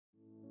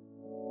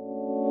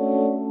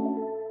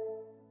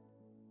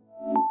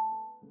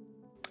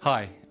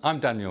Hi,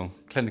 I'm Daniel,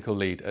 Clinical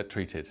Lead at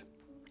Treated.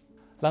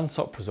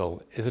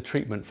 Lansoprazole is a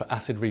treatment for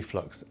acid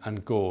reflux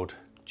and GORD,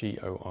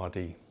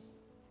 G-O-R-D.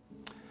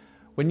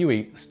 When you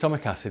eat,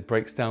 stomach acid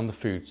breaks down the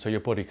food so your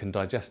body can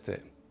digest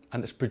it,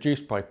 and it's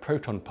produced by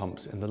proton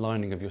pumps in the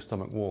lining of your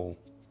stomach wall.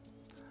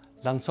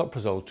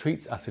 Lansoprazole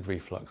treats acid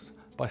reflux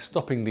by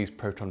stopping these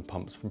proton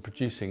pumps from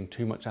producing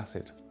too much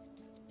acid.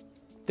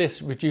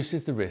 This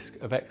reduces the risk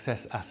of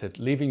excess acid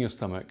leaving your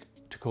stomach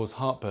to cause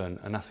heartburn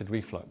and acid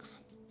reflux.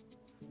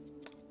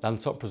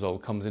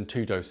 Lansoprazole comes in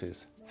 2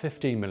 doses,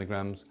 15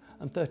 mg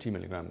and 30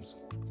 mg.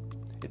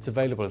 It's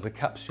available as a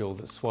capsule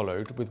that's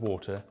swallowed with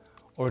water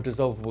or a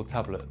dissolvable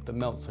tablet that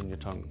melts on your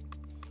tongue.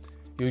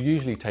 You'll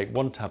usually take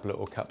 1 tablet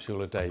or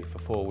capsule a day for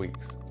 4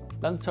 weeks.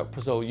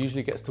 Lansoprazole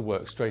usually gets to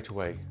work straight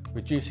away,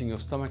 reducing your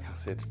stomach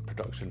acid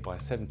production by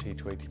 70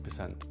 to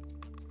 80%.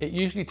 It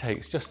usually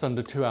takes just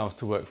under 2 hours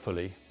to work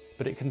fully,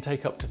 but it can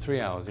take up to 3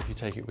 hours if you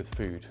take it with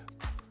food.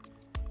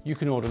 You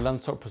can order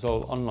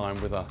Lansoprazole online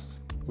with us.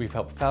 We've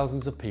helped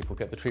thousands of people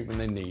get the treatment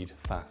they need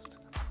fast.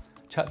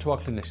 Chat to our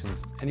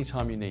clinicians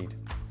anytime you need.